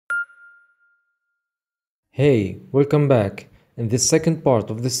Hey, welcome back. In this second part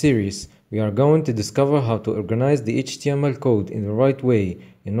of the series, we are going to discover how to organize the HTML code in the right way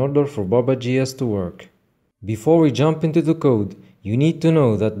in order for Barba.js to work. Before we jump into the code, you need to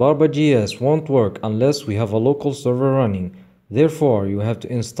know that Barba.js won't work unless we have a local server running. Therefore, you have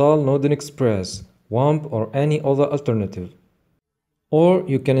to install Node.express, WAMP, or any other alternative. Or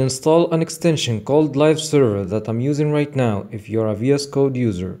you can install an extension called Live Server that I'm using right now if you're a VS Code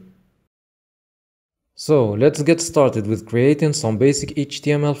user. So let's get started with creating some basic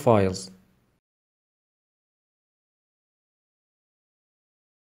HTML files.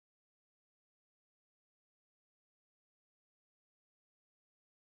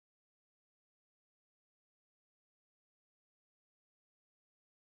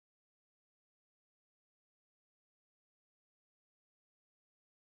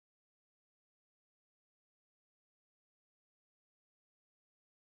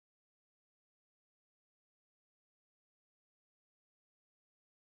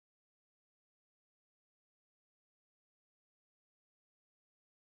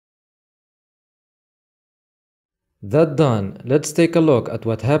 That done, let's take a look at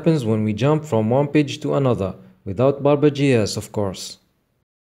what happens when we jump from one page to another, without Barba.js of course.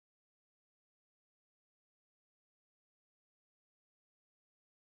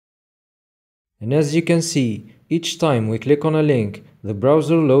 And as you can see, each time we click on a link, the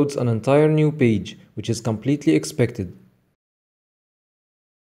browser loads an entire new page, which is completely expected.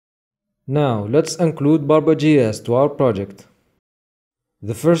 Now, let's include Barba.js to our project.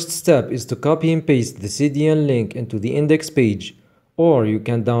 The first step is to copy and paste the CDN link into the index page, or you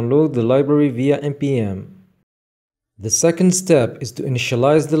can download the library via npm. The second step is to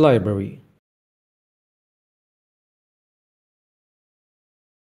initialize the library.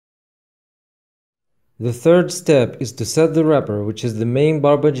 The third step is to set the wrapper, which is the main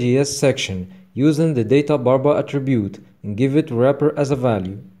Barba.js section, using the data Barba attribute and give it wrapper as a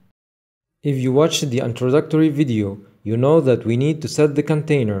value. If you watched the introductory video, you know that we need to set the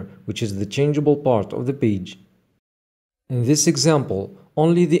container, which is the changeable part of the page. In this example,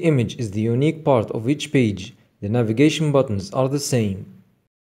 only the image is the unique part of each page. The navigation buttons are the same.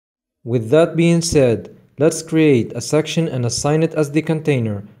 With that being said, let's create a section and assign it as the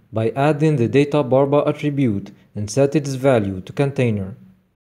container by adding the data Barba attribute and set its value to container.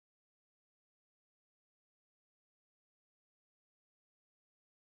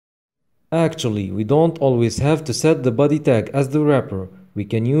 Actually, we don't always have to set the body tag as the wrapper. We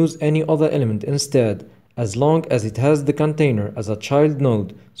can use any other element instead, as long as it has the container as a child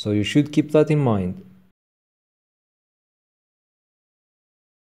node, so you should keep that in mind.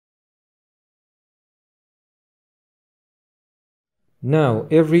 Now,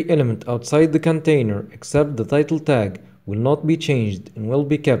 every element outside the container except the title tag will not be changed and will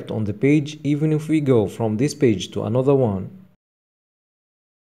be kept on the page even if we go from this page to another one.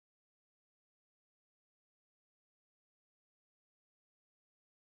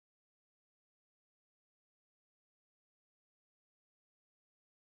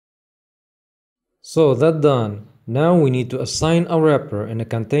 So that done, now we need to assign a wrapper and a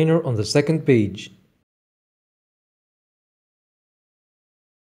container on the second page.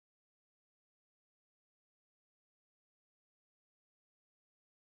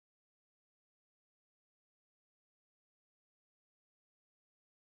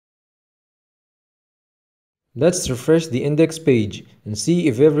 Let's refresh the index page and see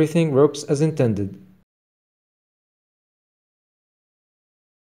if everything works as intended.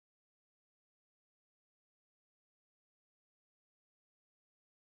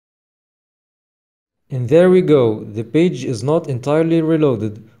 And there we go, the page is not entirely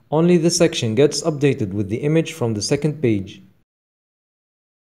reloaded, only the section gets updated with the image from the second page.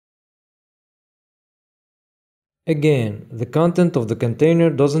 Again, the content of the container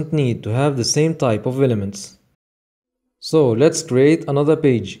doesn't need to have the same type of elements. So let's create another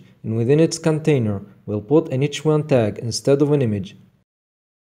page, and within its container, we'll put an h1 tag instead of an image.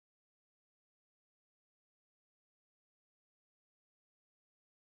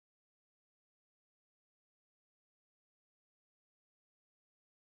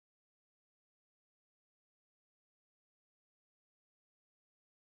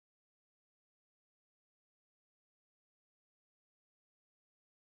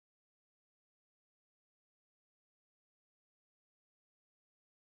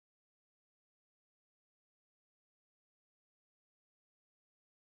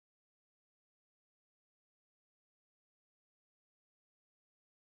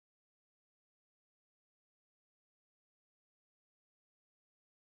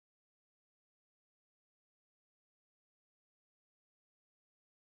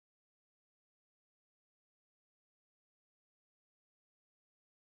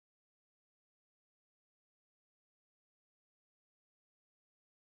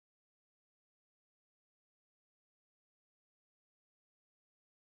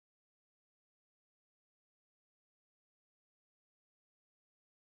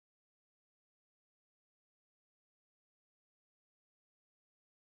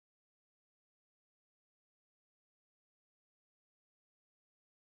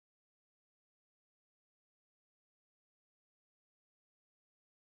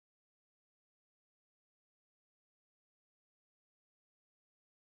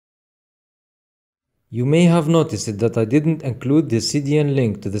 You may have noticed that I didn't include the CDN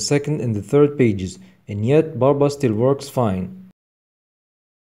link to the second and the third pages, and yet Barba still works fine.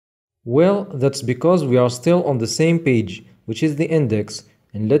 Well, that's because we are still on the same page, which is the index,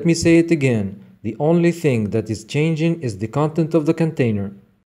 and let me say it again, the only thing that is changing is the content of the container.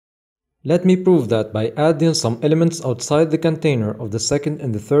 Let me prove that by adding some elements outside the container of the second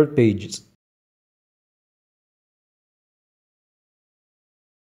and the third pages.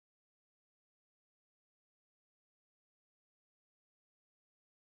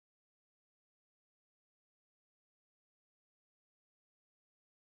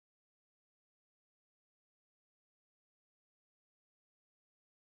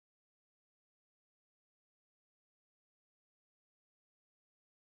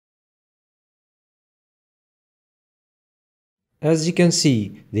 As you can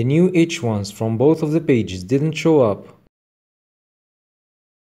see, the new H1s from both of the pages didn't show up.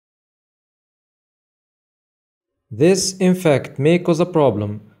 This, in fact, may cause a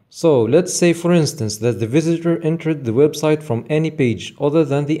problem. So, let's say for instance that the visitor entered the website from any page other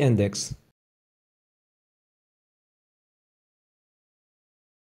than the index.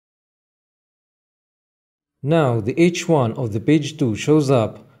 Now, the H1 of the page 2 shows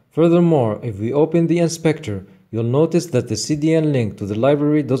up. Furthermore, if we open the inspector, you'll notice that the CDN link to the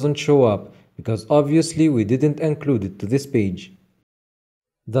library doesn't show up because obviously we didn't include it to this page.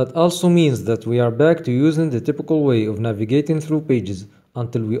 That also means that we are back to using the typical way of navigating through pages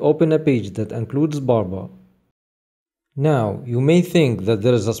until we open a page that includes Barba. Now, you may think that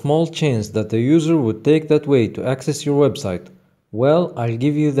there is a small chance that the user would take that way to access your website. Well, I'll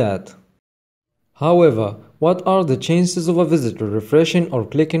give you that. However, what are the chances of a visitor refreshing or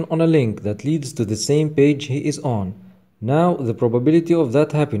clicking on a link that leads to the same page he is on? Now, the probability of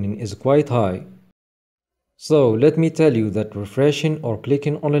that happening is quite high. So, let me tell you that refreshing or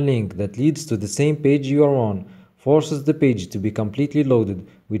clicking on a link that leads to the same page you are on forces the page to be completely loaded,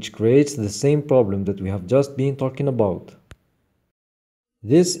 which creates the same problem that we have just been talking about.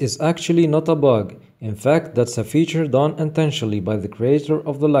 This is actually not a bug. In fact, that's a feature done intentionally by the creator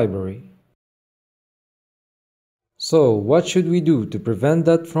of the library. So, what should we do to prevent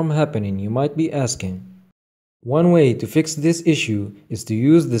that from happening, you might be asking. One way to fix this issue is to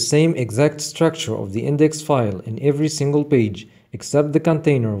use the same exact structure of the index file in every single page, except the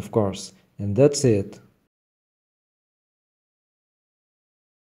container of course, and that's it.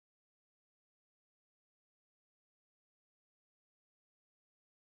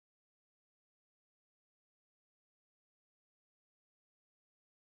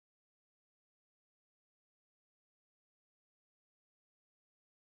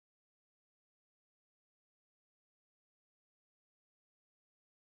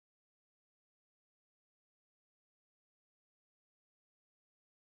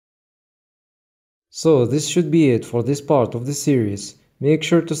 So this should be it for this part of the series. Make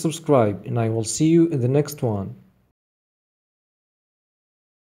sure to subscribe and I will see you in the next one.